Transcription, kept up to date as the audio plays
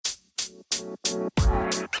Hello.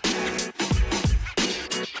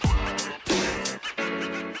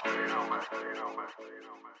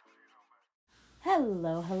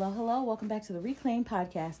 Welcome back to the Reclaim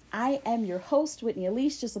Podcast. I am your host, Whitney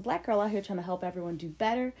Elise, just a black girl out here trying to help everyone do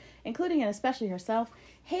better, including and especially herself.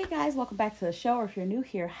 Hey guys, welcome back to the show. Or if you're new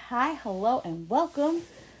here, hi, hello, and welcome.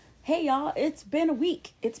 Hey y'all, it's been a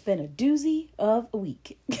week. It's been a doozy of a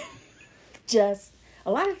week. Just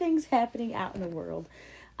a lot of things happening out in the world.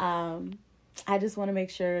 I just want to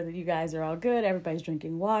make sure that you guys are all good. Everybody's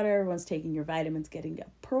drinking water. Everyone's taking your vitamins, getting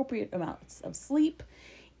appropriate amounts of sleep,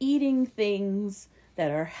 eating things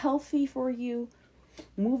that are healthy for you,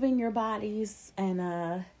 moving your bodies,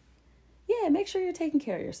 and make sure you're taking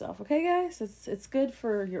care of yourself. Okay, guys? It's good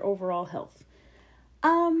for your overall health.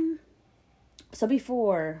 So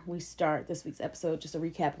before we start this week's episode, just a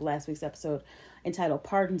recap of last week's episode entitled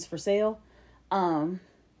Pardons for Sale.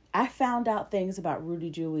 I found out things about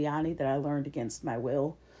Rudy Giuliani that I learned against my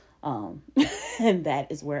will. And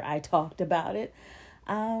that is where I talked about it.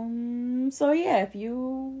 So yeah, if you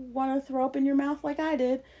want to throw up in your mouth like I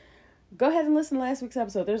did, go ahead and listen to last week's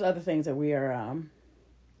episode. There's other things that we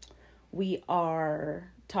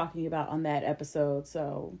are talking about on that episode.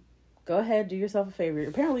 So go ahead, do yourself a favor.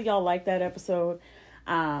 Apparently y'all like that episode.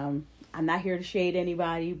 I'm not here to shade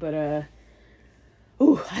anybody, but,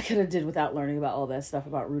 I could have did without learning about all that stuff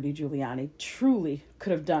about Rudy Giuliani. Truly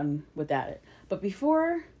could have done without it. But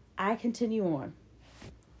before I continue on,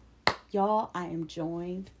 y'all, I am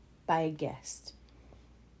joined by a guest.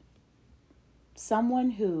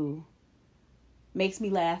 Someone who makes me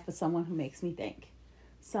laugh, but someone who makes me think.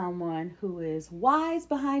 Someone who is wise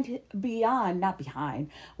wise beyond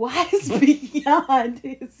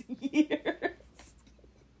his years.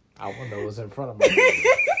 I want to know what's in front of me.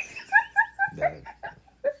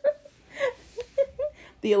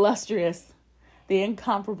 The illustrious, the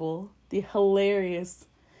incomparable, the hilarious,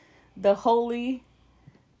 the holy,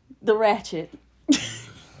 the ratchet,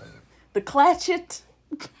 the clatchet.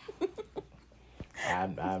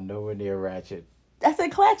 I'm nowhere near ratchet. I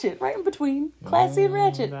said clatchet, right in between. Classy and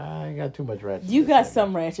ratchet. Nah, I ain't got too much ratchet. You got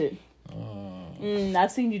some ratchet.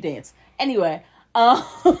 I've seen you dance. Anyway, my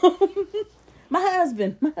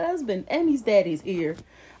husband, Emmy's daddy's here.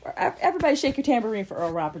 Everybody shake your tambourine for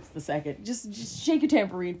Earl Roberts II. Just shake your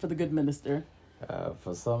tambourine for the good minister.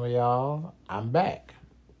 For some of y'all, I'm back.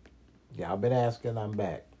 Y'all been asking, I'm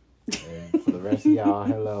back. And for the rest of y'all,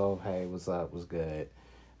 hello, hey, what's up, what's good?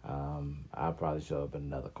 I'll probably show up in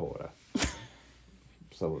another quarter.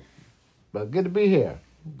 So, but good to be here.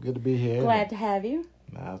 Good to be here. Glad to have you.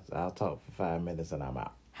 I'll talk for 5 minutes and I'm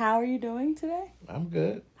out. How are you doing today? I'm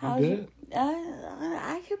good. I'm good.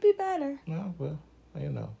 I could be better. No, well, you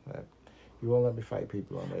know, you won't let me fight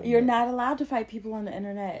people on the internet. You're not allowed to fight people on the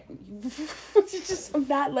internet. I'm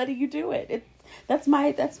not letting you do it. That's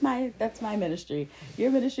my ministry.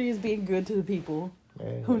 Your ministry is being good to the people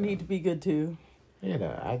who need to be good too. You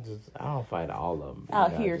know, I don't fight all of them.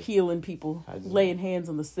 Out here healing people, laying hands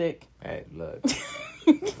on the sick. Hey, look.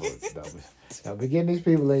 Don't be getting these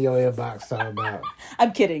people in your inbox talking about.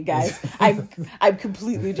 I'm kidding, guys. I'm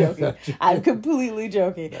completely joking. I'm completely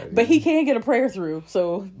joking. But he can't get a prayer through.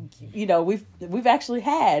 So, you know, we've actually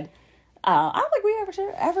had. I don't think we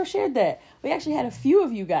ever shared that. We actually had a few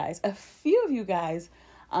of you guys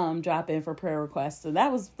drop in for prayer requests, and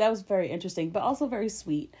that was very interesting, but also very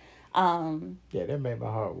sweet. Yeah, that made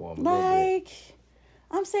my heart warm.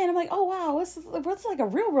 I'm like, oh wow, it's like a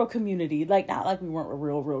real community. Like, not like we weren't a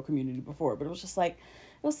real community before, but it was just like, it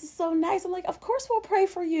was just so nice. I'm like, of course we'll pray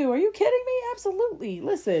for you. Are you kidding me? Absolutely.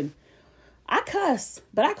 Listen, I cuss,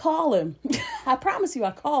 but I call him. I promise you,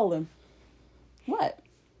 I call him. What?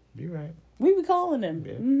 You're right. We be calling him.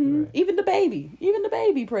 Yeah, mm-hmm. Right. Even the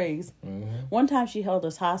baby prays. Mm-hmm. One time she held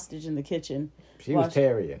us hostage in the kitchen. She was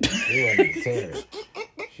tarrying. She wasn't tarrying.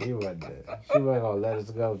 She wasn't gonna let us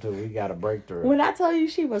go till we got a breakthrough. When I tell you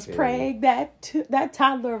she was praying, that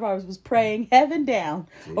toddler of ours was praying heaven down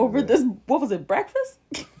over this. What was it? Breakfast?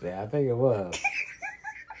 Yeah, I think it was.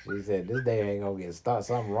 She said, "This day ain't gonna get started.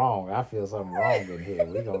 Something wrong. I feel something wrong in here.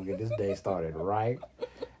 We gonna get this day started right."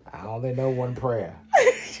 I only know one prayer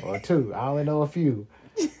or two. I only know a few.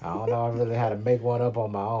 I don't know really how to make one up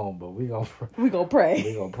on my own, but we gonna pray.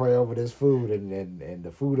 We gonna pray over this food and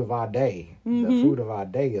the food of our day. Mm-hmm. The food of our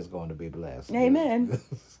day is going to be blessed. Amen.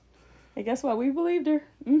 And guess what? We believed her.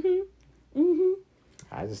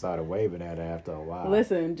 I just started waving at her after a while.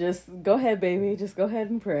 Listen, just go ahead, baby. Just go ahead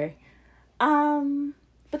and pray.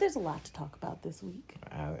 But there's a lot to talk about this week.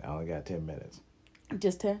 I only got 10 minutes.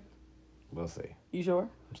 Just 10? We'll see. You sure?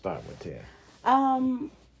 I'm starting with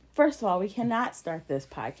 10. First of all, we cannot start this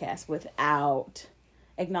podcast without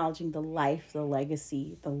acknowledging the life, the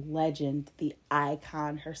legacy, the legend, the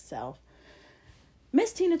icon herself.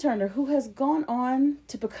 Miss Tina Turner, who has gone on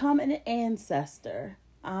to become an ancestor.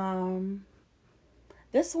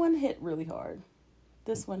 This one hit really hard.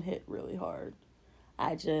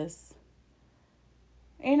 I just,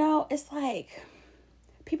 it's like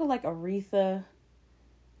people like Aretha,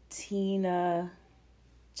 Tina,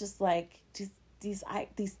 just like these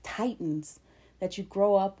titans that you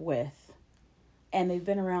grow up with, and they've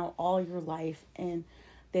been around all your life, and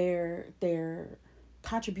their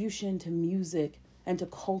contribution to music and to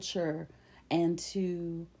culture and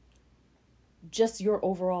to just your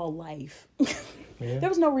overall life. Yeah. There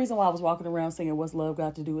was no reason why I was walking around singing "What's Love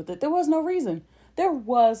Got to Do with It." There was no reason.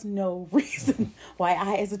 Why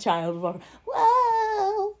I, as a child, was walking,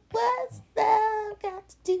 "Whoa, what's love got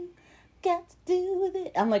to do with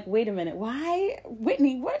it?" I'm like, wait a minute, why,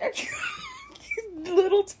 Whitney? What are you,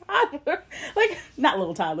 little toddler? Like, not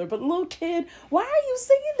little toddler, but little kid. Why are you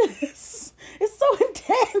singing this? It's so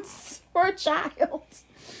intense for a child.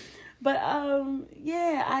 But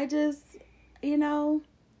yeah, I just,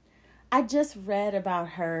 I just read about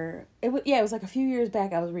her. It was like a few years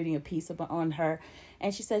back. I was reading a piece on her,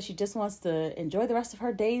 and she said she just wants to enjoy the rest of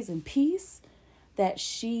her days in peace. That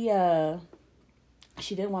she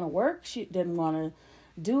didn't want to work. She didn't want to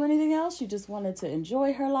do anything else. She just wanted to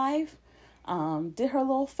enjoy her life. Did her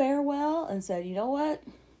little farewell and said, you know what?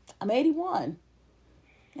 I'm 81.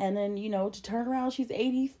 And then, to turn around, she's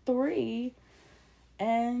 83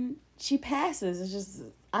 and she passes. It's just,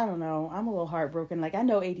 I don't know. I'm a little heartbroken. Like, I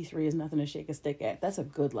know 83 is nothing to shake a stick at. That's a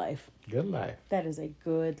good life. Good life. That is a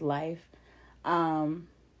good life. I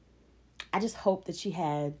just hope that she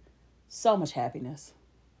had so much happiness.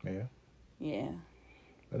 Yeah. Yeah.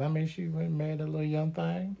 But I mean, she went and married a little young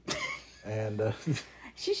thing. And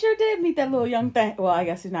she sure did meet that little young thing. Well, I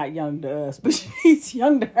guess he's not young to us, but he's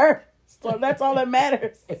young to her. So that's all that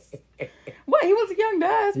matters. Well, he was young to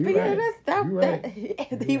us, but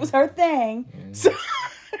yeah, he was her thing. Mm. So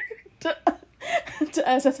to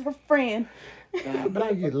us, as her friend. But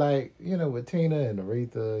I get, like, with Tina and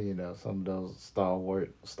Aretha, some of those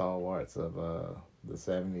stalwarts of the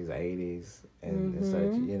 70s, 80s, and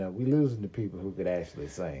such, we losing the people who could actually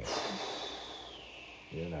sing.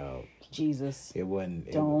 Jesus. It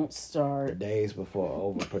wasn't. Don't start. The days before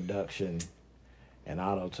overproduction and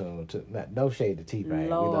auto-tune. No shade to T-Pain.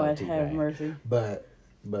 Lord have mercy. But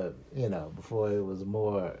before it was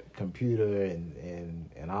more computer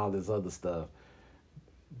and all this other stuff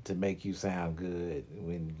to make you sound good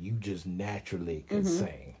when you just naturally could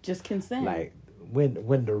sing. Just can sing. Like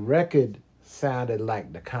when the record sounded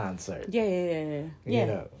like the concert. Yeah.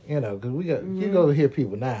 Because you go hear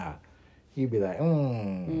people now, you'd be like,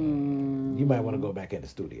 you might want to go back in the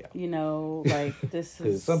studio. Like this is...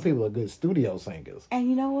 Because some people are good studio singers. And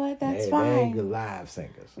you know what? That's fine. They ain't good live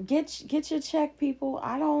singers. Get your check, people.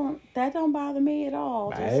 That don't bother me at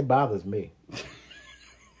all. It bothers me.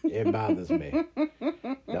 It bothers me.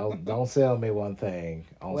 Don't sell me one thing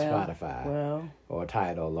on Spotify or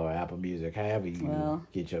Tidal or Apple Music, however you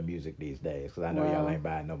get your music these days. Because I know y'all ain't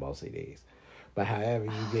buying no more CDs. But however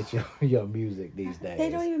you get your music these days. They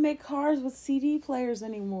don't even make cars with CD players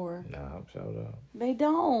anymore. No, I'm sure don't. They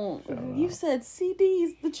don't. You said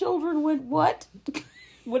CDs. The children went, what?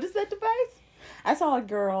 What is that device? I saw a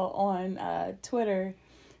girl on Twitter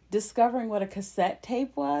discovering what a cassette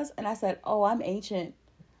tape was. And I said, oh, I'm ancient.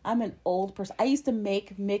 I'm an old person. I used to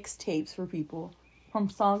make mixtapes for people from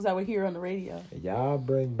songs I would hear on the radio. Y'all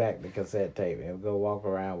bring back the cassette tape and go walk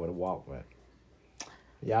around with a Walkman.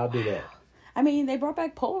 Y'all do that. I mean, they brought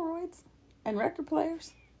back Polaroids and record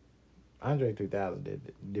players. Andre 3000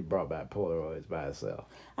 did brought back Polaroids by itself.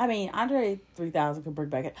 I mean, Andre 3000 could bring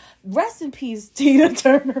back it. Rest in peace, Tina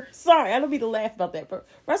Turner. Sorry, I don't mean to laugh about that, but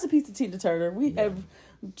rest in peace to Tina Turner. We have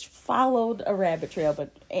followed a rabbit trail,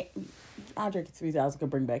 but Andre 3000 could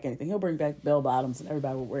bring back anything. He'll bring back bell bottoms and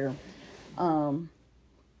everybody will wear them.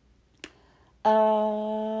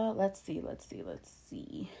 Let's see.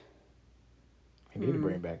 He need to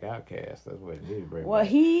bring back Outkast. That's what he need to bring back. Well,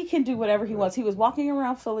 he can do whatever he wants. He was walking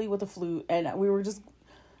around Philly with a flute, and we were just...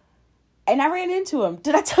 And I ran into him.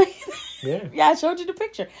 Did I tell you that? Yeah. Yeah, I showed you the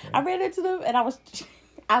picture. Yeah. I ran into them, and I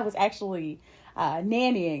was actually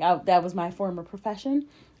nannying. That was my former profession.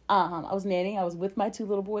 I was nannying. I was with my two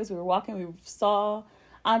little boys. We were walking. We saw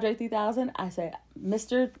Andre 3000. I said,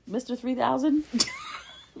 Mr. 3000.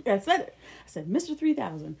 I said it. I said, Mr.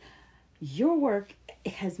 3000, your work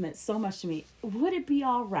has meant so much to me. Would it be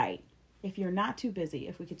all right if you're not too busy,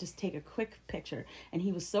 if we could just take a quick picture? And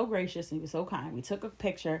he was so gracious and he was so kind. We took a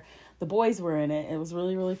picture. The boys were in it. It was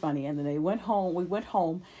really, really funny. And then we went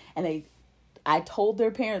home and I told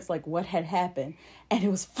their parents like what had happened, and it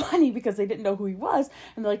was funny because they didn't know who he was,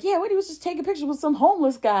 and they're like, yeah, he was just taking pictures with some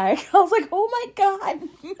homeless guy. I was like, oh my God,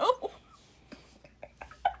 no.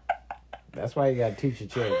 That's why you got to teach your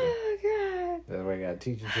children. Oh God. That's why you got to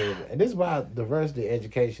teach your children. And this is why diversity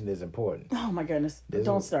education is important. Oh my goodness.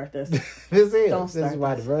 Don't start this. This is. Don't start This is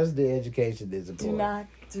why this. diversity education is important.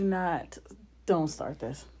 Don't start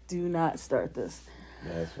this. Do not start this.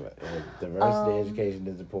 That's what diversity education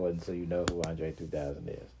is important, so you know who Andre 3000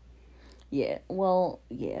 is. Yeah. Well,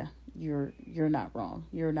 yeah. You're not wrong.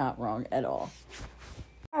 You're not wrong at all.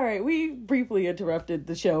 All right, we briefly interrupted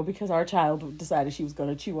the show because our child decided she was going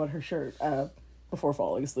to chew on her shirt before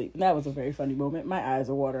falling asleep. And that was a very funny moment. My eyes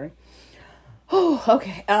are watering. Oh,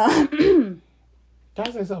 okay. Can I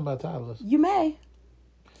say something about toddlers? You may.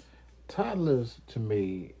 Toddlers, to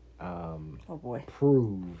me, Oh, boy.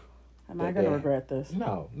 prove... Am I going to regret this?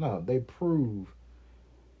 No, they prove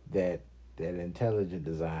that intelligent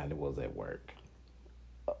design was at work.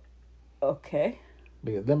 Okay.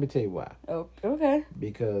 Because, let me tell you why. Oh, okay.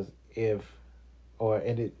 Because it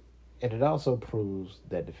also proves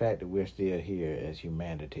that the fact that we're still here as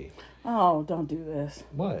humanity. Oh, don't do this.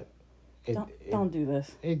 What? Don't do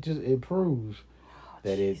this. It proves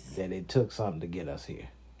that jeez. it took something to get us here.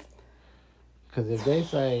 Because if they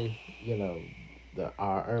say,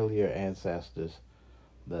 our earlier ancestors,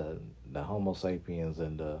 the Homo sapiens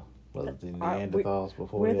and the Neanderthals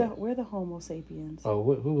before that. We're the Homo sapiens. Oh,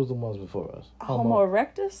 who was the ones before us? Homo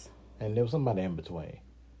erectus? And there was somebody in between.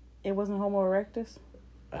 It wasn't Homo erectus?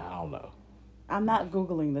 I don't know. I'm not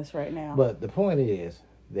Googling this right now. But the point is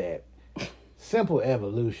that simple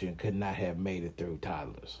evolution could not have made it through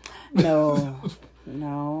toddlers. No.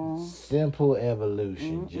 Simple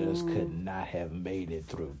evolution just could not have made it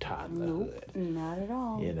through toddlerhood. Nope, not at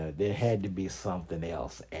all. There had to be something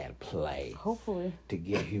else at play. Hopefully. To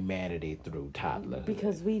get humanity through toddlerhood.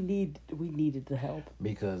 Because we needed the help.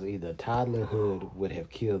 Because either toddlerhood would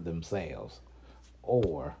have killed themselves,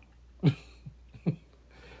 or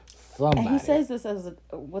somebody. And he says this as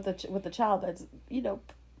with a child that's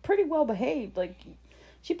pretty well behaved. Like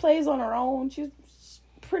she plays on her own. She's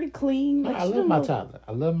pretty clean. Like, I love my toddler.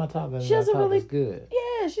 I love my toddler. She doesn't really good.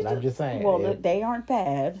 Yeah, I'm just saying. Well, they aren't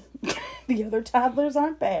bad. The other toddlers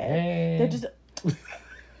aren't bad. They're just.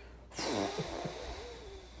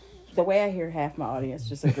 The way I hear half my audience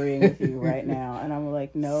just agreeing with you right now, and I'm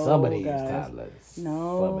like, no, some of these guys, toddlers.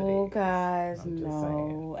 no, guys,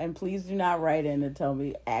 no, and please do not write in and tell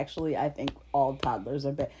me. Actually, I think all toddlers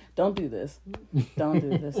are bad. Don't do this. Don't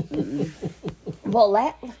do this. Well,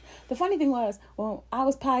 the funny thing was, when I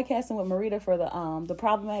was podcasting with Marita for the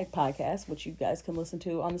Problematic podcast, which you guys can listen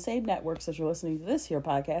to on the same networks that you're listening to this here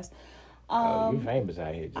podcast. You famous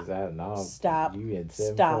out here. Just out and all. Stop. You in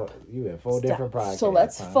four Stop. different podcasts. So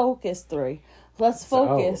let's focus, 3. Let's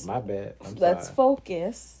focus. Oh, my bad. Let's sorry.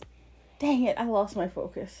 focus. Dang it, I lost my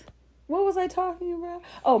focus. What was I talking about?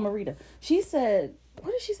 Oh, Marita. She said,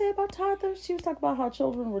 what did she say about toddlers? She was talking about how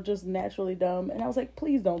children were just naturally dumb. And I was like,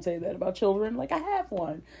 please don't say that about children. Like, I have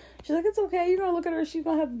one. She's like, it's okay. You're going to look at her. She's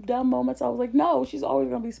going to have dumb moments. I was like, no, she's always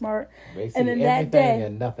going to be smart. And then that day,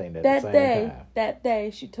 and nothing at the same time. That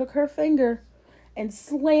day, she took her finger and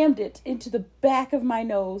slammed it into the back of my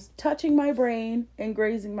nose, touching my brain and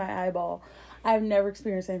grazing my eyeball. I've never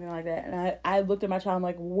experienced anything like that. And I looked at my child, I'm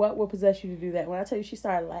like, what would possess you to do that? When I tell you she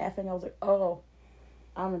started laughing, I was like, oh,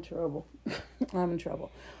 I'm in trouble. I'm in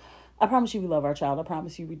trouble. I promise you we love our child. I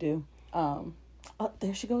promise you we do. Oh,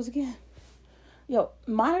 there she goes again. Yo,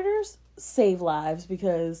 monitors save lives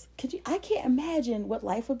because I can't imagine what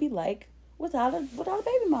life would be like without a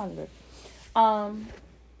baby monitor.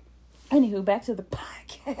 Anywho, back to the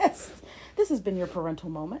podcast. This has been your parental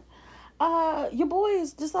moment. Your boy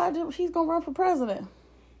has decided he's gonna run for president.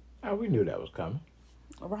 Oh, we knew that was coming.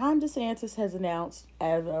 Ron DeSantis has announced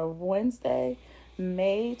as of Wednesday,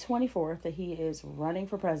 May 24th, that he is running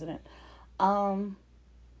for president.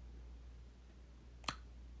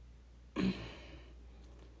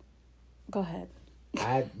 Go ahead.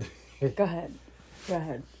 Go ahead.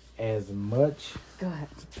 As much Go ahead.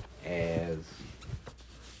 as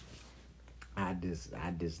I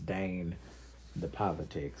disdain the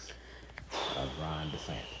politics of Ron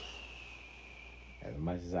DeSantis. As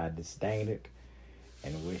much as I disdain it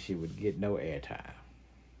and wish he would get no airtime,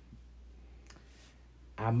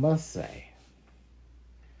 I must say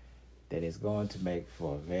that it's going to make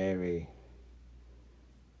for a very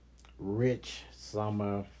rich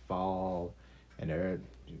summer, fall, and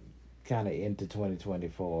kind of into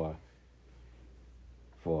 2024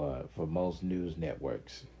 for most news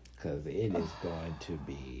networks, because it is going to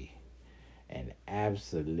be an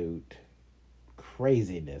absolute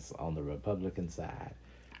craziness on the Republican side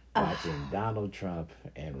watching Donald Trump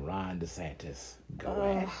and Ron DeSantis go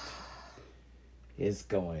at it. It's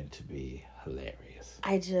going to be hilarious.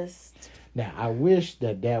 Now, I wish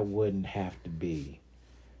that wouldn't have to be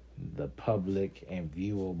the public and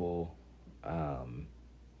viewable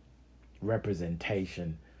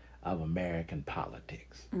representation of American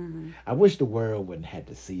politics. Mm-hmm. I wish the world wouldn't have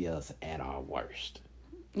to see us at our worst.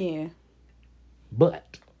 Yeah.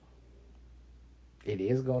 But it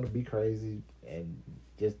is going to be crazy, and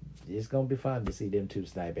it's going to be fun to see them two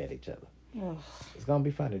snipe at each other. Ugh. It's going to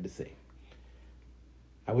be funny to see.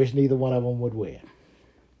 I wish neither one of them would win.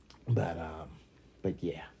 But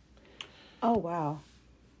yeah. Oh, wow.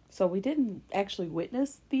 So we didn't actually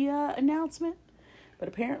witness the announcement, but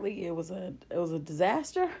apparently it was a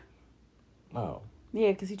disaster. Oh.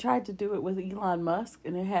 Yeah, because he tried to do it with Elon Musk,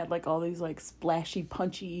 and it had like all these like splashy,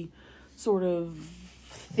 punchy sort of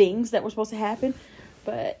things that were supposed to happen.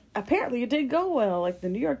 But apparently it did go well. Like the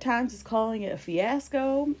New York Times is calling it a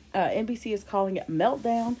fiasco. NBC is calling it a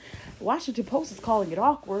meltdown. The Washington Post is calling it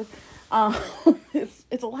awkward.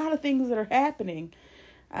 It's a lot of things that are happening.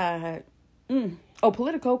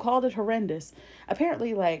 Politico called it horrendous.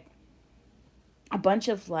 Apparently, like a bunch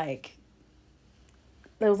of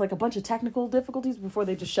there was like a bunch of technical difficulties before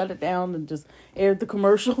they just shut it down and just aired the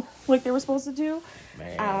commercial like they were supposed to do.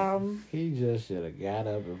 Man, he just should have got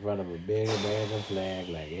up in front of a big American flag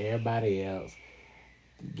like everybody else.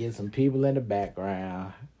 Get some people in the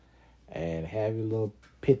background and have your little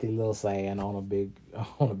pithy little saying on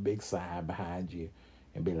a big sign behind you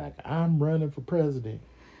and be like, "I'm running for president.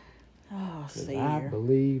 Oh, see. I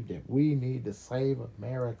believe that we need to save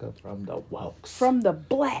America from the wokes." From the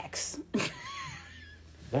blacks.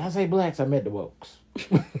 Did I say blacks? I meant the wokes.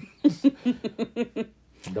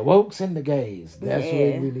 The wokes and the gays. That's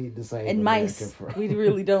what we need to save and America mice. from. We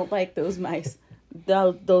really don't like those mice.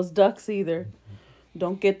 Those ducks either.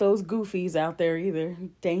 Don't get those goofies out there either.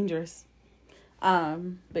 Dangerous. But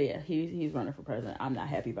yeah, he's running for president. I'm not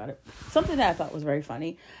happy about it. Something that I thought was very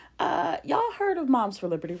funny. Y'all heard of Moms for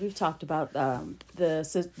Liberty? We've talked about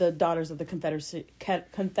the Daughters of the Confederacy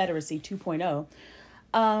 2.0.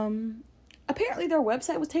 Apparently their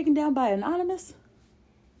website was taken down by Anonymous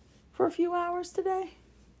for a few hours today.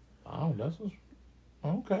 Oh,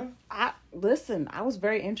 okay. I was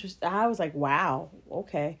very interested. I was like, wow,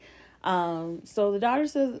 okay. So the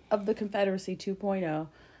Daughters of the Confederacy 2.0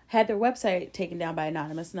 had their website taken down by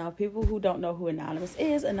Anonymous. Now, people who don't know who Anonymous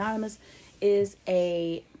is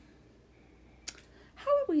a...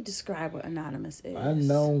 How would we describe what Anonymous is?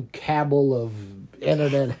 Unknown cabal of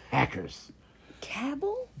internet hackers.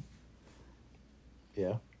 Cabal?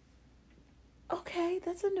 Yeah. Okay,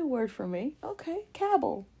 that's a new word for me. Okay,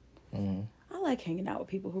 cabal. Mm-hmm. I like hanging out with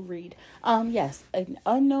people who read. Yes, an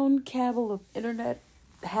unknown cabal of internet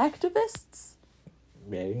hacktivists.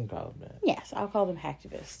 Yeah, you can call them that. Yes, I'll call them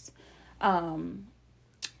hacktivists.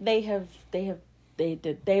 They've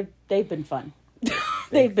been fun.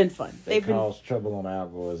 They've been fun. They caused trouble on Al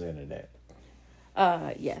Gore's internet.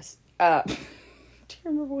 Yes. Do you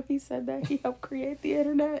remember when he said that? He helped create the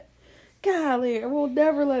internet? Golly, we'll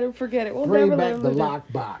never let him forget it. Bring back the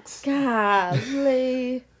lockbox.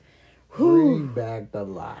 Golly. Bring back the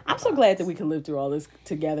lockbox. I'm so glad that we can live through all this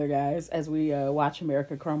together, guys, as we watch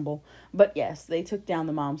America crumble. But yes, they took down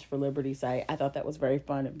the Moms for Liberty site. I thought that was very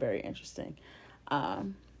fun and very interesting.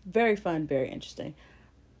 Very fun, very interesting.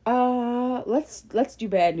 Let's do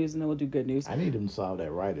bad news and then we'll do good news. I need them to solve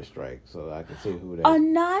that writer's strike so I can see who they...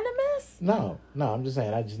 Anonymous? No, I'm just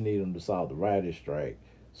saying I just need them to solve the writer's strike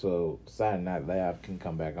so Saturday Night Live can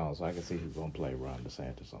come back on so I can see who's going to play Ron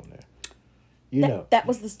DeSantis on there. That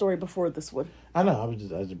was the story before this one. I know, I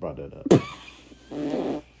just brought that up.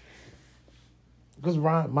 Because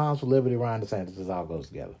Moms for Liberty, Ron DeSantis, it all goes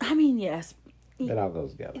together. I mean, yes. It all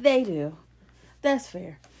goes together. They do. That's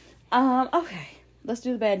fair. Okay. Let's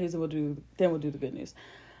do the bad news and we'll do the good news.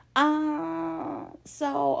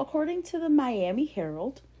 So according to the Miami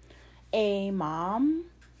Herald, a mom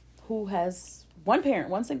who has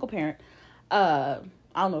one single parent, I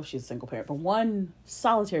don't know if she's a single parent, but one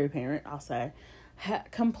solitary parent, I'll say,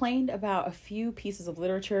 complained about a few pieces of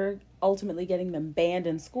literature ultimately getting them banned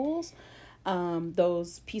in schools.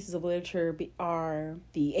 Those pieces of literature are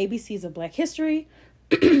the ABCs of Black History,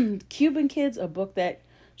 Cuban Kids, a book that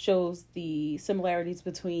shows the similarities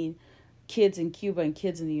between kids in Cuba and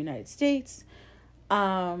kids in the United States.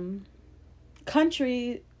 Countries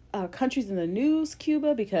in the News,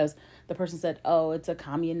 Cuba, because the person said, oh, it's a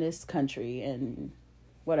communist country and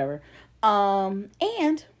whatever. And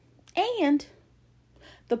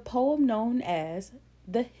the poem known as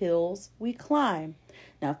the hills we climb.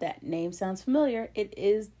 Now, if that name sounds familiar, it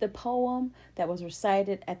is the poem that was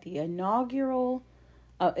recited at the inauguration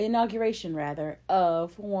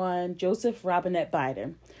of one Joseph Robinette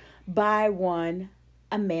Biden by one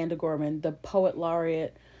Amanda Gorman, the poet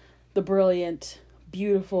laureate, the brilliant,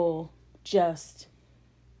 beautiful, just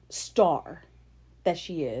star that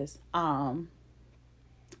she is.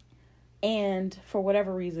 And for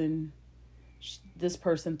whatever reason, this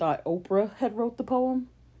person thought Oprah had wrote the poem.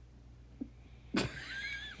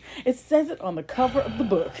 It says it on the cover of the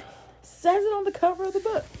book.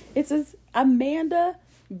 It says Amanda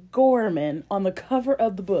Gorman on the cover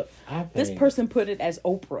of the book. This person put it as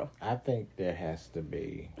Oprah. I think there has to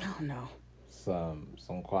be some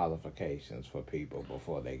qualifications for people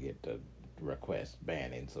before they get to request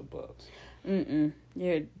bannings of books.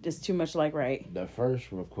 Yeah, it's too much like right. The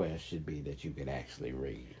first request should be that you can actually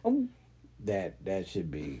read. Oh. That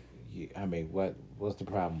should be. I mean, what's the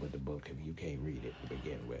problem with the book if you can't read it to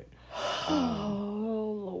begin with?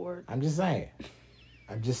 Oh Lord! I'm just saying.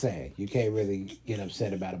 You can't really get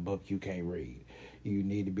upset about a book you can't read. You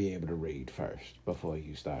need to be able to read first before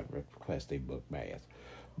you start requesting book bans.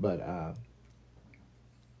 But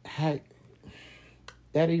that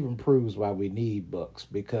even proves why we need books,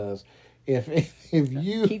 because if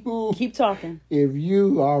you keep talking, if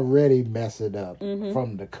you already mess it up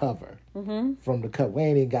from the cover, we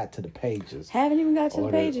ain't even got to the pages. Haven't even got to the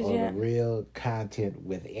pages yet. The real content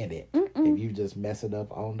within it. If you just mess it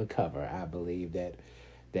up on the cover, I believe that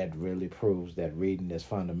really proves that reading is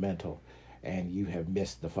fundamental, and you have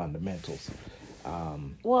missed the fundamentals.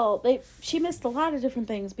 She missed a lot of different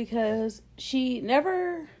things because she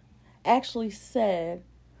never actually said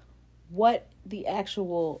what the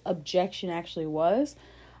actual objection actually was.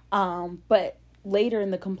 But later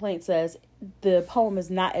in the complaint says the poem is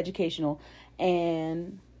not educational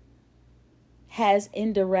and has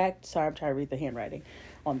indirect, sorry, I'm trying to read the handwriting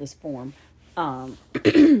on this form,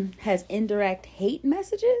 has indirect hate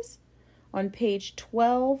messages on page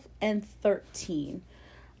 12 and 13.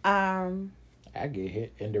 I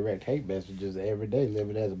get indirect hate messages every day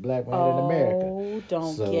living as a black man in America. Oh,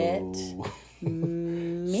 don't get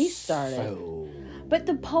me started. But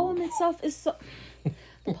the poem itself is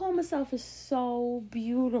so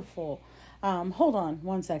beautiful. Hold on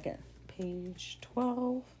one second. Page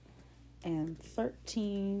 12 and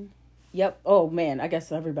 13. Yep. Oh man, I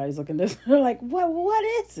guess everybody's looking at this. They're like, what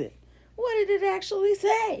is it? What did it actually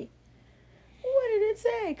say? What did it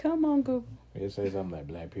say? Come on, Google. It says something like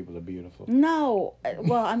black people are beautiful. No.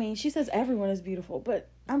 Well, I mean, she says everyone is beautiful, but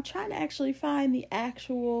I'm trying to actually find the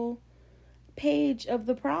actual page of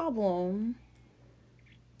the problem.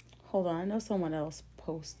 Hold on. I know someone else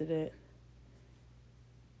posted it.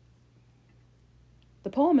 The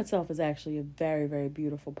poem itself is actually a very, very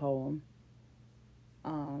beautiful poem.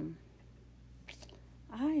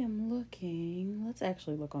 I am looking. Let's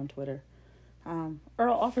actually look on Twitter. Earl,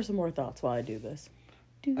 offer some more thoughts while I do this.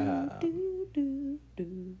 Yeah,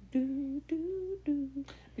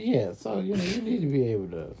 so, you need to be able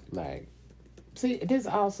to, see, this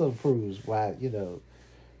also proves why, it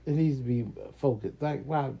needs to be focused,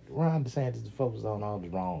 why Ron DeSantis is focused on all the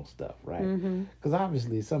wrong stuff, right? Because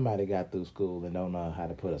obviously somebody got through school and don't know how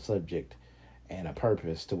to put a subject and a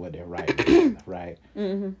purpose to what they're writing, right?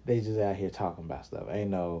 They just out here talking about stuff.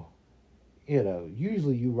 Ain't no,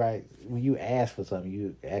 usually you write, when you ask for something,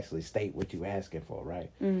 you actually state what you're asking for, right?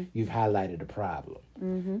 You've highlighted a problem.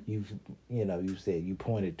 You've said, you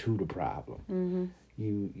pointed to the problem.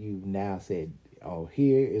 You now said, oh,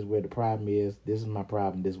 here is where the problem is. This is my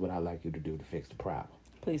problem. This is what I'd like you to do to fix the problem.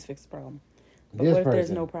 Please fix the problem. But what if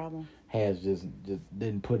there's no problem? Has just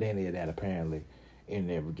didn't put any of that apparently in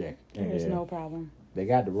their rejection. There's no problem. They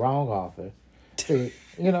got the wrong author. See,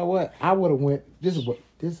 you know what? I would have went. This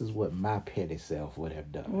is what my petty self would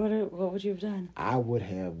have done. What would you have done? I would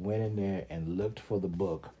have went in there and looked for the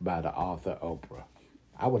book by the author Oprah.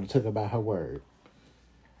 I would have took her by her word.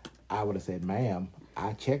 I would have said, "Ma'am,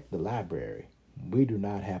 I checked the library. We do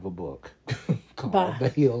not have a book called The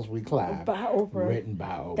Hills We Climb by Oprah, written by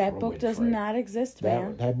Oprah. That book does not exist,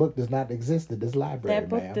 ma'am. That book does not exist in this library, That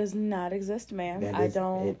book does not exist, ma'am. I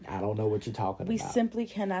don't know what you're talking about. We simply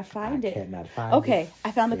cannot find it. Cannot find Okay, I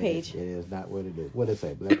found the page. It is not what it is. What does it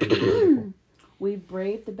say? Black people are beautiful. We've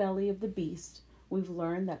braved the belly of the beast. We've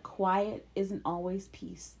learned that quiet isn't always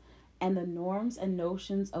peace. And the norms and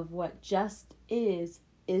notions of what just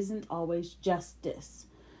isn't always justice.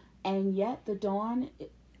 And yet the dawn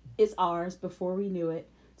is ours before we knew it.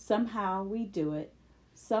 Somehow we do it.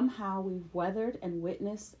 Somehow we've weathered and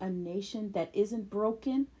witnessed a nation that isn't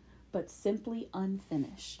broken, but simply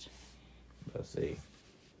unfinished. Let's see.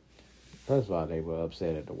 First of all, they were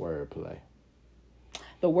upset at the wordplay.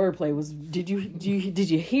 The wordplay was. Did you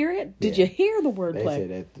hear it? Did Yeah. you hear the They wordplay?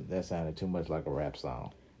 said that sounded too much like a rap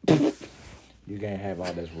song. You can't have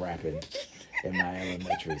all this rapping in my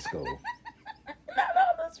elementary school. Not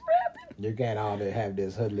all this rapping. You can't all have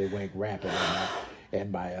this hoodlywink rapping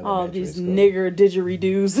in my elementary All these school. nigger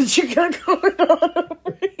didgeridoos that you got going on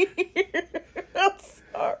over here. I'm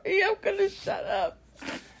sorry. I'm gonna shut up.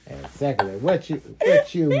 And secondly, what you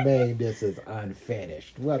mean this is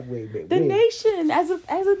unfinished? What The nation, as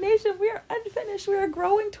a nation, we are unfinished. We are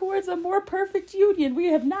growing towards a more perfect union. We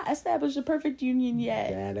have not established a perfect union yet.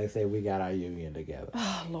 Yeah, they say we got our union together.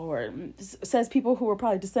 Oh, Lord. Says people who are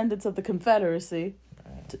probably descendants of the Confederacy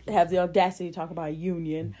to have the audacity to talk about a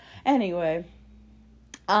union. Anyway,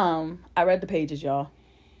 I read the pages, y'all.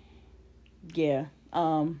 Yeah.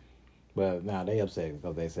 Well, now they upset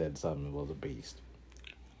because they said something was a beast.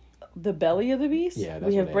 The belly of the beast? Yeah, that's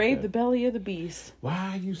we have what they braved said. the belly of the beast.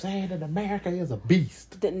 Why are you saying that America is a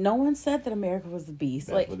beast? That no one said that America was the beast.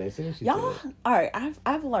 That's like what they said. She y'all, said. all right.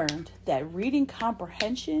 I've learned that reading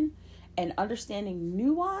comprehension and understanding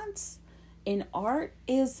nuance in art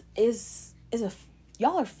is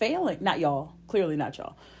y'all are failing. Not y'all, clearly not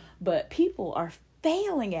y'all, but people are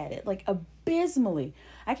failing at it like abysmally.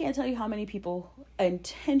 I can't tell you how many people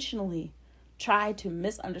intentionally try to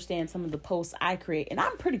misunderstand some of the posts I create, and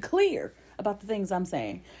I'm pretty clear about the things I'm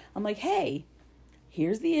saying. I'm like, hey,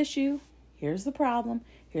 here's the issue, here's the problem,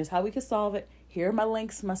 here's how we can solve it, here are my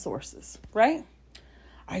links, my sources, right?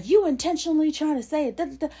 Are you intentionally trying to say it? Da,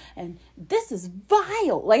 da, da, and this is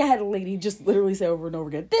vile. Like I had a lady just literally say over and over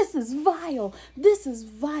again, this is vile, this is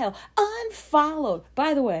vile, unfollowed.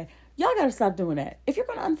 By the way, y'all gotta stop doing that. If you're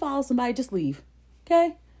gonna unfollow somebody, just leave,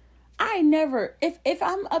 okay? I never, if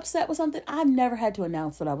I'm upset with something, I've never had to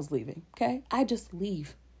announce that I was leaving, okay? I just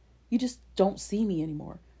leave. You just don't see me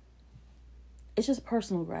anymore. It's just a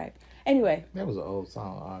personal gripe. Anyway. That was an old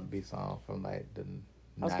song, R&B song from like the 90s.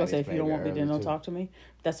 I was going to say, if you don't want me, then don't too. talk to me.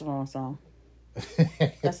 That's the wrong song.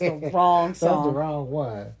 That's the wrong song. That's the wrong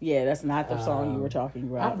one. Yeah, that's not the song you were talking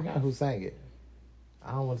about. I forgot who sang it.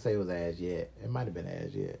 I don't want to say it was As Yet. It might have been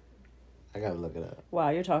As Yet. I gotta look it up. Wow,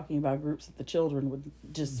 you're talking about groups that the children wouldn't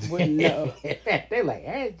know. They're like,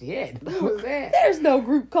 As Yet? Who was that? There's no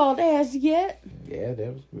group called As Yet. Yeah,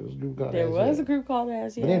 there was a group called There As was Yet. a group called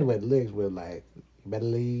As Yet. But anyway, the lyrics were like, you better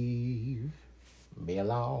leave me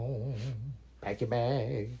alone, pack your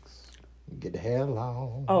bags, get the hell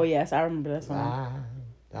on. Oh, yes, I remember that song.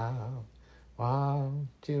 I want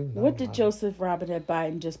you know What did my- Joseph Robinette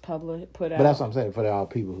Biden just put out? But that's what I'm saying, for all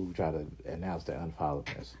people who try to announce their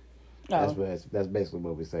unfollowedness. Oh. That's basically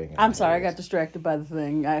what we're saying. I'm sorry, I got distracted by the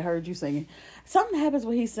thing. I heard you singing. Something happens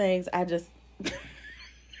when he sings. I just.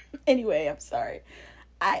 Anyway, I'm sorry.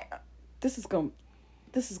 This is going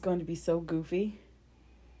to be so goofy.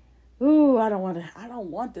 Ooh, I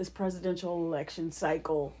don't want this presidential election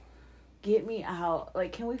cycle. Get me out.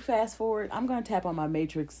 Like, can we fast forward? I'm gonna tap on my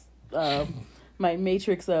Matrix, hooking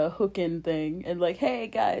thing, and like, hey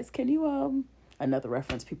guys, can you another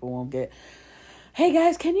reference people won't get. Hey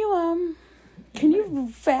guys, can you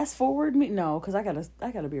fast forward me? No, because I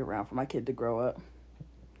gotta be around for my kid to grow up.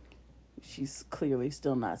 She's clearly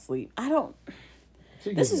still not asleep.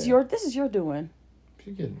 This is your doing.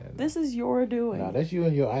 She getting that. This is your doing. No, that's you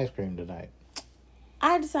and your ice cream tonight.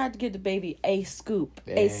 I decided to give the baby a scoop,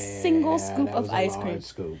 a single scoop that of was a ice large cream.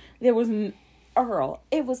 Scoop. There was Earl.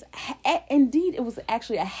 It was indeed. It was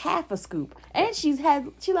actually a half a scoop, and she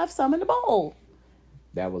left some in the bowl.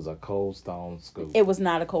 That was a Cold Stone scoop. It was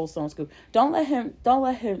not a Cold Stone scoop. Don't let him.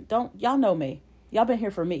 Y'all know me. Y'all been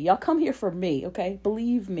here for me. Y'all come here for me. Okay,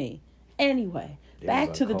 believe me. Anyway,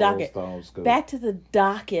 back to the docket. Back to the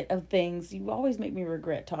docket of things. You always make me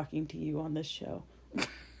regret talking to you on this show.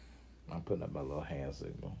 I'm putting up my little hand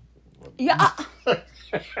signal. Yeah.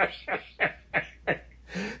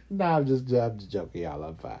 No, I'm just joking, y'all.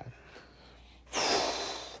 I'm fine.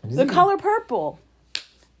 The color purple.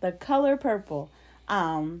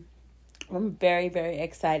 I'm very, very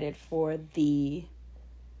excited for the.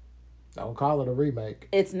 Don't call it a remake.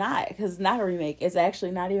 It's not, because it's not a remake. It's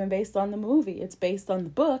actually not even based on the movie. It's based on the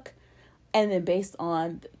book, and then based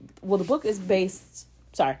on. Well, the book is based.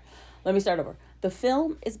 Sorry, let me start over. The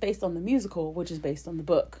film is based on the musical, which is based on the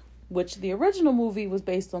book, which the original movie was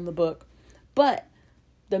based on the book, but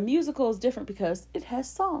the musical is different because it has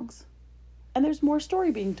songs, and there's more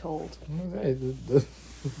story being told. The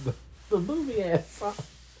movie has songs.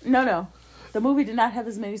 No. The movie did not have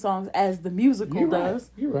as many songs as the musical does.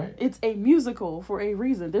 You're right. It's a musical for a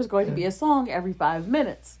reason. There's going to be a song every 5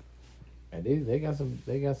 minutes. And they got some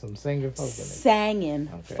singer folk in it. Singing,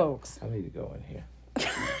 Okay. folks. I need to go in here.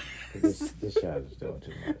 This show is doing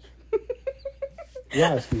too much.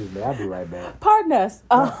 Yeah, excuse me. I'll be right back. Pardon us.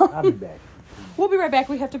 I'll be back. We'll be right back.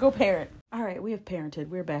 We have to go parent. All right, we have parented.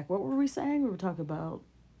 We're back. What were we saying? We were talking about...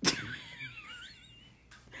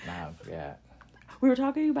 Nah, I forgot. We were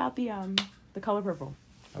talking about the Color Purple.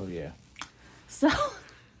 Oh, yeah. So...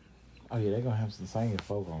 Oh, yeah, they're going to have some singing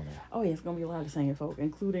folk on there. Oh, yeah, it's going to be a lot of singing folk,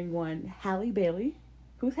 including one Halle Bailey,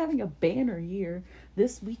 who's having a banner year.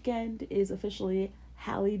 This weekend is officially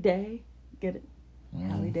Halle Day. Get it?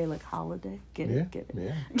 Halle Day, like holiday. Get it? Get it?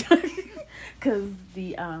 Yeah. Because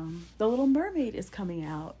the Little Mermaid is coming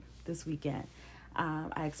out this weekend.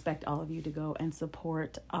 I expect all of you to go and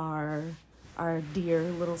support our dear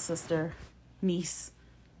little sister, niece,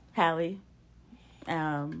 Halle.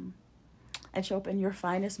 And show up in your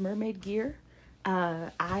finest mermaid gear.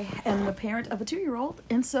 I am the parent of a 2-year-old,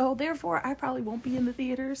 and so therefore I probably won't be in the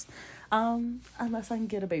theaters unless I can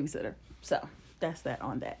get a babysitter. So that's that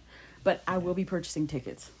on that. But I will be purchasing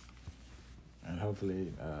tickets. And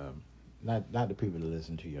hopefully, not the people that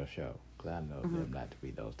listen to your show, because I know them not to be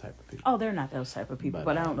those type of people. Oh, they're not those type of people,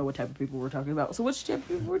 but I don't know what type of people we're talking about. So which type of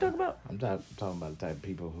people we're talking about? I'm talking about the type of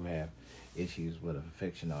people who have issues with a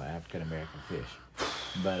fictional African American fish.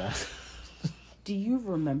 But do you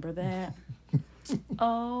remember that?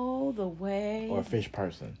 Oh, the way. Or a fish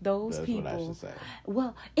person. Those That's people. What I should say.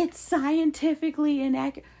 Well, it's scientifically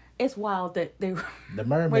inaccurate. It's wild that they were. The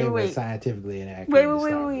mermaid was scientifically inaccurate.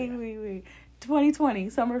 Wait. 2020,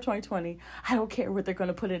 summer of 2020. I don't care what they're going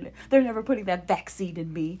to put in it. They're never putting that vaccine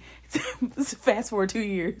in me. Fast forward 2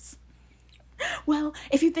 years. Well,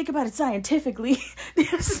 if you think about it scientifically,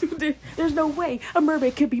 there's no way a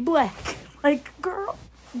mermaid could be black. Like, girl.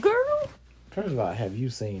 First of all, have you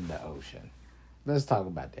seen the ocean? Let's talk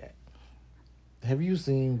about that. Have you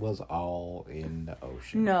seen what's all in the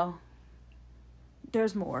ocean? No.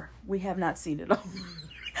 There's more. We have not seen it all.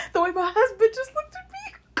 The way my husband just looked at me,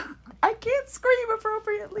 I can't scream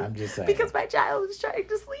appropriately. I'm just saying. Because my child is trying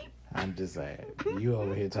to sleep. I'm just saying. You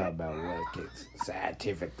over here talking about what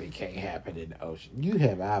scientifically can't happen in the ocean. You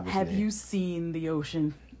have obviously... Have you seen the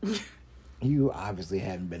ocean? You obviously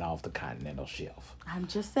haven't been off the continental shelf. I'm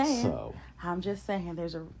just saying.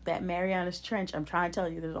 There's that Marianas Trench. I'm trying to tell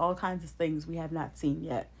you, there's all kinds of things we have not seen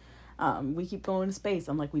yet. We keep going to space.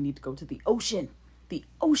 I'm like, we need to go to the ocean. The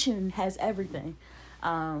ocean has everything.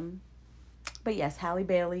 But yes, Halle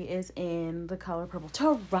Bailey is in The Color Purple.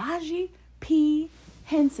 Taraji P.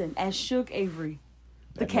 Henson as Suge Avery.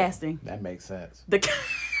 Casting. That makes sense.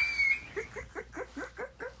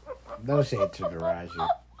 No shade to Taraji.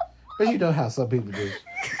 But you know how some people just...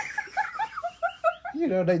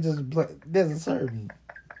 they just play... There's a certain...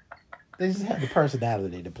 They just have the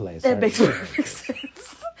personality to play. That makes perfect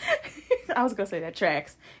sense. I was going to say that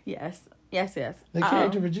tracks. Yes. The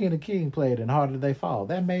character Regina King played in Harder They Fall.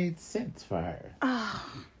 That made sense for her.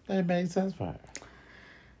 That made sense for her.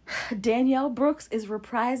 Danielle Brooks is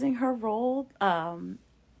reprising her role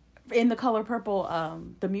in The Color Purple,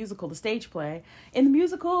 the musical, the stage play, in the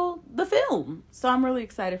musical, the film. So I'm really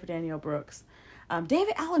excited for Danielle Brooks.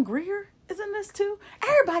 David Alan Grier is in this too.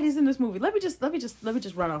 Everybody's in this movie. Let me just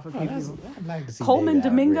run off a few people. I'd like to see Coleman David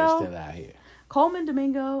Domingo Alan Grier still out here. Coleman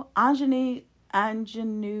Domingo,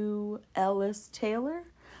 Anjanou Ellis Taylor,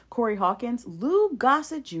 Corey Hawkins, Lou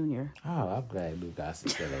Gossett Jr. Oh, I'm glad Lou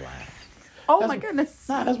Gossett's still alive. Oh my goodness.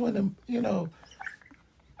 Nah, that's when them,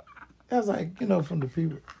 that's like, from the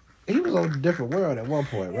people. He was on a different world at one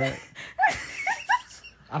point, right?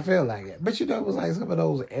 I feel like it. But, it was like some of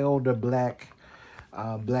those elder black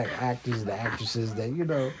actors and actresses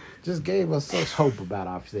that, just gave us such hope about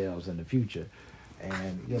ourselves in the future.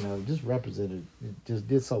 And, just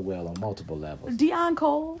did so well on multiple levels. Deion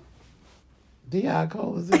Cole. Deion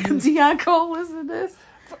Cole is in this? Deion Cole is in this.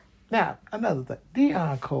 Now, another thing.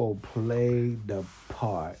 Deion Cole played the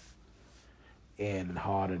part in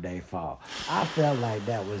Harder They Fall. I felt like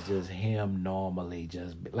that was just him normally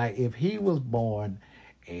just... Like, if he was born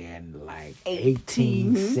in,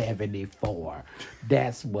 1874,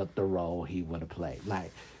 that's what the role he would have played.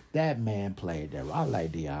 Like, that man played that role. I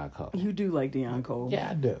like Deion Cole. You do like Deion Cole.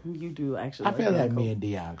 Yeah, I do. You do actually I feel like like me and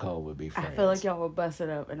Deion Cole would be friends. I feel like y'all would bust it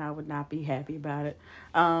up and I would not be happy about it.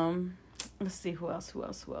 Let's see, who else? I'm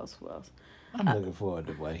looking forward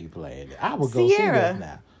to what he played. I would go see this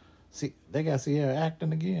now. See, they got Sierra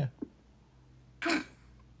acting again.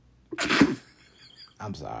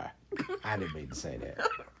 I'm sorry. I didn't mean to say that.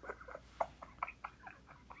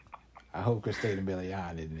 I hope Christina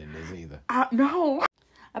Milian isn't in this either. No.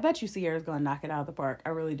 I bet you Sierra's going to knock it out of the park. I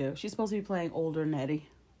really do. She's supposed to be playing older Nettie,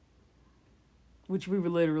 which we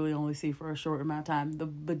would literally only see for a short amount of time. The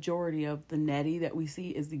majority of the Nettie that we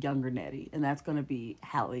see is the younger Nettie, and that's going to be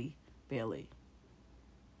Halle Bailey.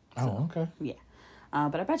 Oh, okay. Yeah.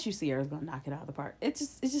 But I bet you Sierra's gonna knock it out of the park. It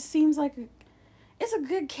just seems like it's a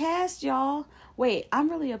good cast, y'all. Wait, I'm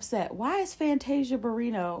really upset. Why is Fantasia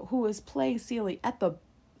Barrino, who is playing Celie, at the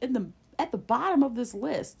bottom of this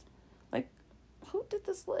list? Like, who did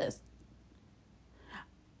this list?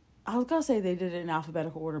 I was gonna say they did it in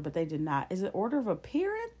alphabetical order, but they did not. Is it order of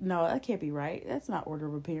appearance? No, that can't be right. That's not order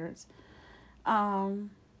of appearance.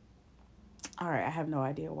 All right, I have no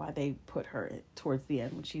idea why they put her towards the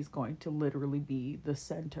end when she's going to literally be the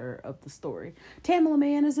center of the story. Tamela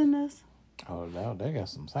Mann is in this. Oh, no, they got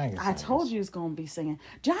some singers. I told you it's going to be singing.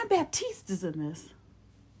 John Baptiste is in this.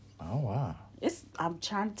 Oh, wow. I'm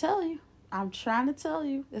trying to tell you.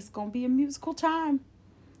 It's going to be a musical time.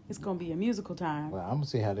 It's going to be a musical time. Well, I'm going to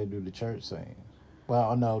see how they do the church scene.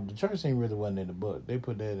 Well, no, the church scene really wasn't in the book. They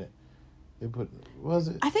put that in. Was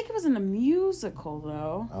it? I think it was in a musical,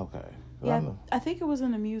 though. Okay. Yeah, I think it was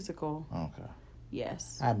in a musical. Okay.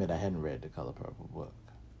 Yes. I admit I hadn't read the Color Purple book.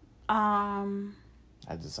 I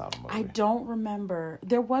just saw the movie. I don't remember.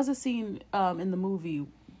 There was a scene in the movie.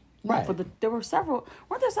 Right. Weren't there several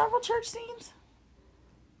church scenes?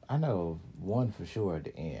 I know one for sure at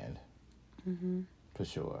the end. Mm-hmm. For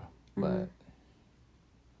sure. Mm-hmm.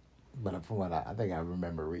 But from what I think I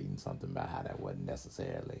remember reading something about how that wasn't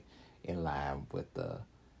necessarily in line with the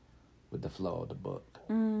flow of the book.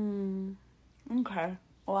 Okay.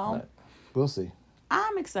 Well, but we'll see.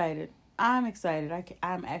 I'm excited. I'm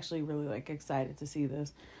actually really excited to see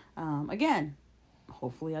this. Again,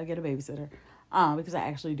 hopefully I'll get a babysitter. Because I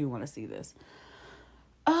actually do want to see this.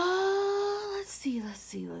 Let's see.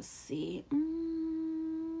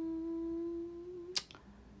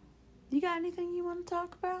 You got anything you want to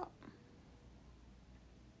talk about?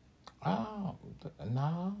 Oh,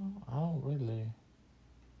 no, I don't really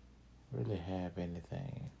have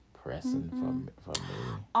anything pressing for me.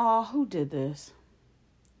 Oh, who did this?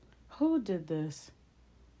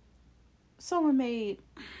 Someone made...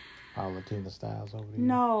 Paula Tina Styles over there?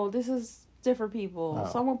 No, this is different people. Oh.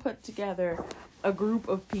 Someone put together a group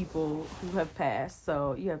of people who have passed.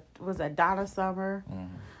 So you have, was that Donna Summer,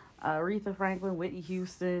 Aretha Franklin, Whitney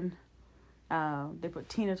Houston. They put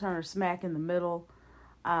Tina Turner smack in the middle.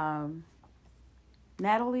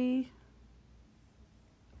 Natalie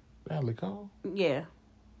Cole? Yeah.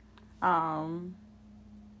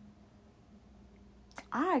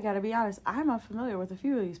 I gotta be honest, I'm unfamiliar with a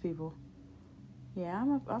few of these people.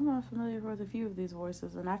 Yeah, I'm unfamiliar with a few of these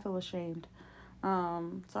voices, and I feel ashamed. So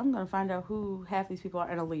I'm gonna find out who half these people are,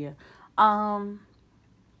 and Aaliyah.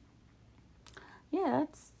 Yeah,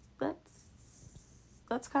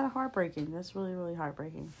 that's kind of heartbreaking. That's really, really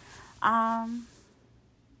heartbreaking. I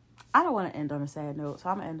don't want to end on a sad note, so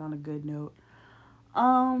I'm gonna end on a good note.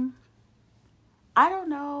 I don't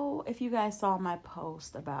know if you guys saw my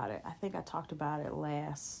post about it. I think I talked about it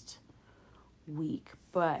last week,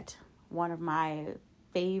 but one of my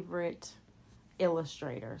favorite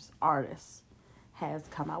illustrators, artists, has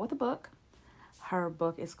come out with a book. Her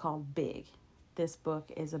book is called Big. This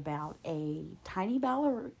book is about a tiny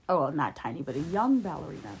ballerina, not tiny, but a young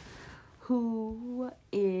ballerina who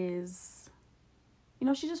is,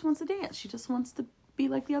 she just wants to dance. She just wants to be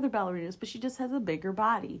like the other ballerinas, but she just has a bigger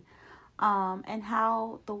body. And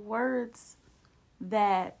how the words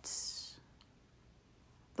that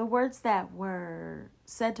were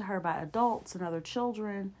said to her by adults and other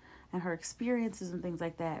children and her experiences and things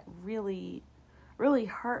like that really, really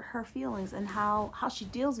hurt her feelings, and how she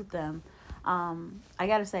deals with them. I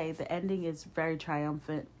gotta say, the ending is very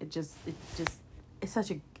triumphant. It's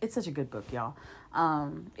such a good book, y'all.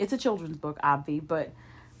 It's a children's book, obvi, but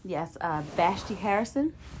yes, Vashti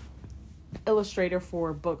Harrison, illustrator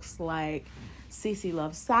for books like Cece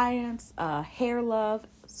Loves Science, Hair Love,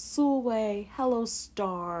 Sulway, Hello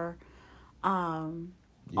Star,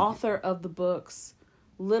 author of the books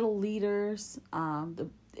Little Leaders.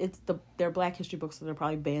 They're Black History books, so they're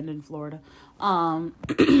probably banned in Florida.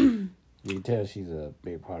 You can tell she's a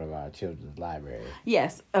big part of our children's library.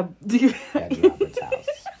 Yes. At Robert's house.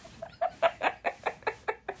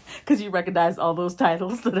 Because you recognize all those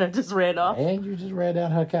titles that I just read off. And you just read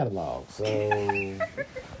out her catalog, so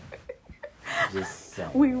just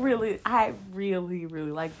saying. I really,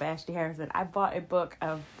 really like Vashti Harrison. I bought a book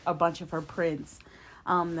of a bunch of her prints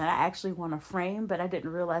that I actually want to frame, but I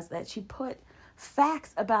didn't realize that she put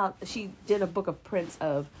facts about, she did a book of prints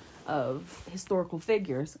of historical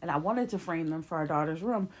figures, and I wanted to frame them for our daughter's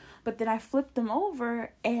room, but then I flipped them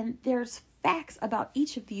over, and there's facts about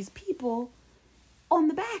each of these people on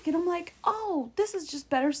the back, and I'm like, oh, this is just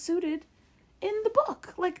better suited in the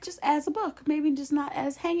book, like just as a book, maybe just not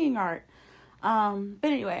as hanging art. But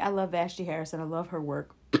anyway, I love Vashti Harrison. I love her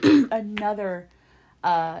work. Another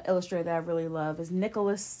illustrator that I really love is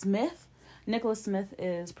Nicholas Smith. Nicholas Smith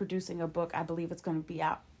is producing a book. I believe it's going to be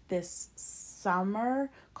out this summer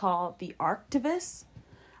called The Arctivist.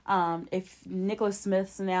 If Nicholas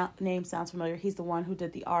Smith's name sounds familiar, he's the one who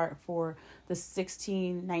did the art for the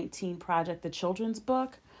 1619 Project, the children's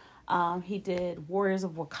book. He did Warriors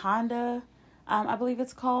of Wakanda, I believe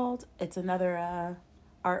it's called. It's another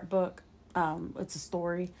art book. It's a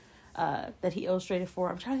story that he illustrated for.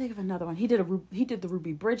 I'm trying to think of another one. He did the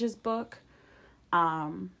Ruby Bridges book,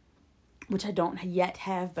 which I don't yet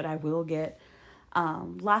have, but I will get.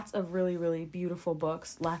 Lots of really, really beautiful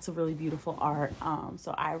books, lots of really beautiful art.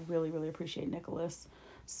 So I really, really appreciate Nicholas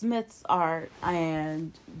Smith's art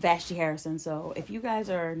and Vashti Harrison. So if you guys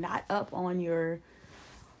are not up on your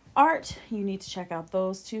art, you need to check out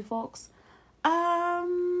those two folks.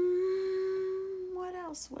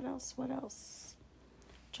 What else?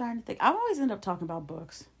 Trying to think. I always end up talking about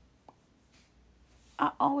books.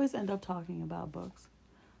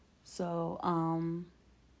 So,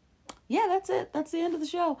 yeah, that's it. That's the end of the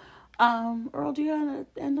show. Earl, do you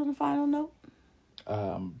want to end on a final note?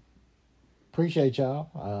 Appreciate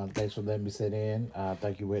y'all. Thanks for letting me sit in.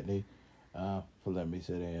 Thank you, Whitney, for letting me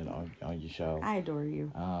sit in on your show. I adore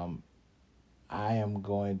you. I am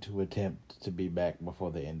going to attempt to be back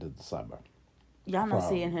before the end of the summer. Y'all not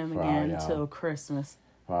seeing him again until Christmas.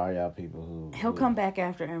 For all y'all people He'll come back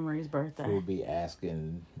after Emery's birthday. Who'll be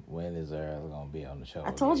asking when is Earl going to be on the show.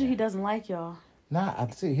 I told you he doesn't like y'all. Nah,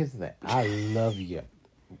 here's the thing. I love you.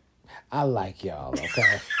 I like y'all,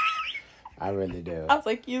 okay? I really do. I was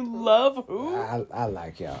like, you love who? I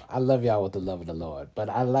like y'all. I love y'all with the love of the Lord. But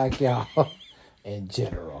I like y'all in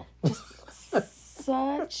general.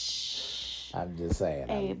 Such I'm just saying.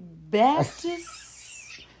 A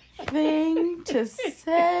Baptist thing to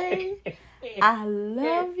say. I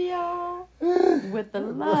love y'all with the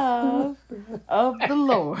love of the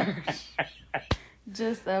Lord.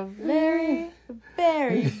 Just a very,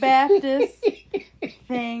 very Baptist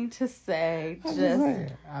thing to say.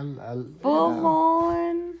 Just full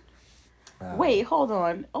on. Wait, hold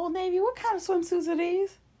on. Old Navy, what kind of swimsuits are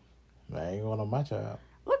these? I ain't one on my child.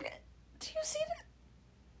 Look, do you see that?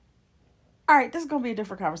 All right, this is going to be a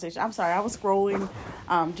different conversation. I'm sorry. I was scrolling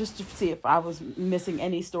just to see if I was missing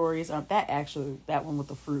any stories. That one with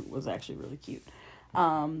the fruit was actually really cute.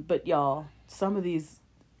 But y'all, some of these,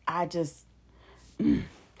 I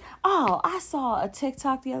saw a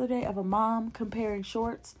TikTok the other day of a mom comparing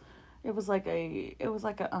shorts. It was like she was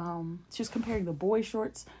comparing the boy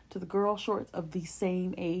shorts to the girl shorts of the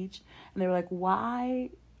same age. And they were like, why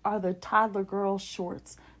are the toddler girl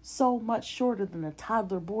shorts so much shorter than the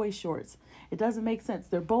toddler boy shorts? It doesn't make sense.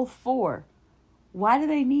 They're both 4. Why do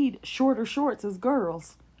they need shorter shorts as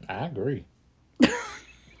girls? I agree.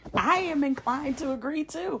 I am inclined to agree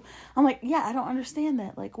too. I'm like, yeah, I don't understand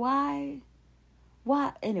that. Like, why?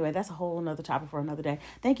 Anyway, that's a whole another topic for another day.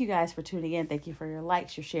 Thank you guys for tuning in. Thank you for your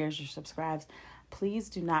likes, your shares, your subscribes. Please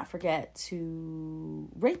do not forget to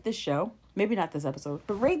rate this show. Maybe not this episode,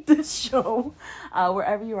 but rate this show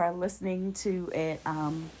wherever you are listening to it.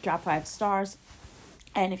 Drop 5 stars.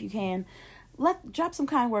 And if you can, drop some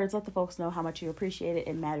kind words. Let the folks know how much you appreciate it.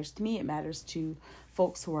 It matters to me. It matters to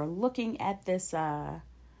folks who are looking at this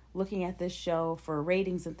show for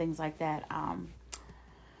ratings and things like that.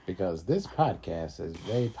 Because this podcast is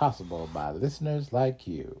made possible by listeners like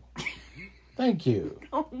you. Thank you.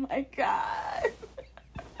 Oh my God.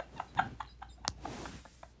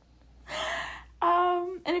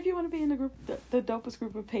 And if you want to be in the group, the dopest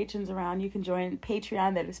group of patrons around, you can join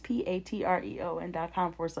Patreon. That is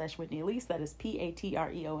patreon.com/Whitney Elise. That is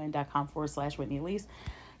patreon.com/Whitney Elise.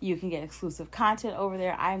 You can get exclusive content over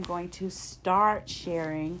there. I'm going to start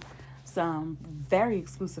sharing some very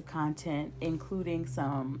exclusive content, including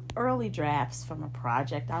some early drafts from a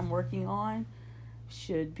project I'm working on.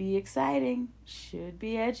 Should be exciting, should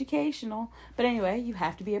be educational. But anyway, you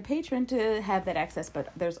have to be a patron to have that access.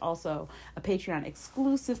 But there's also a Patreon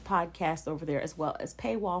exclusive podcast over there, as well as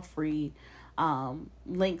paywall free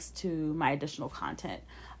links to my additional content.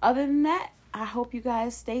 Other than that, I hope you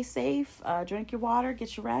guys stay safe, drink your water,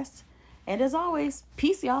 get your rest. And as always,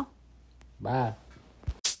 peace, y'all. Bye.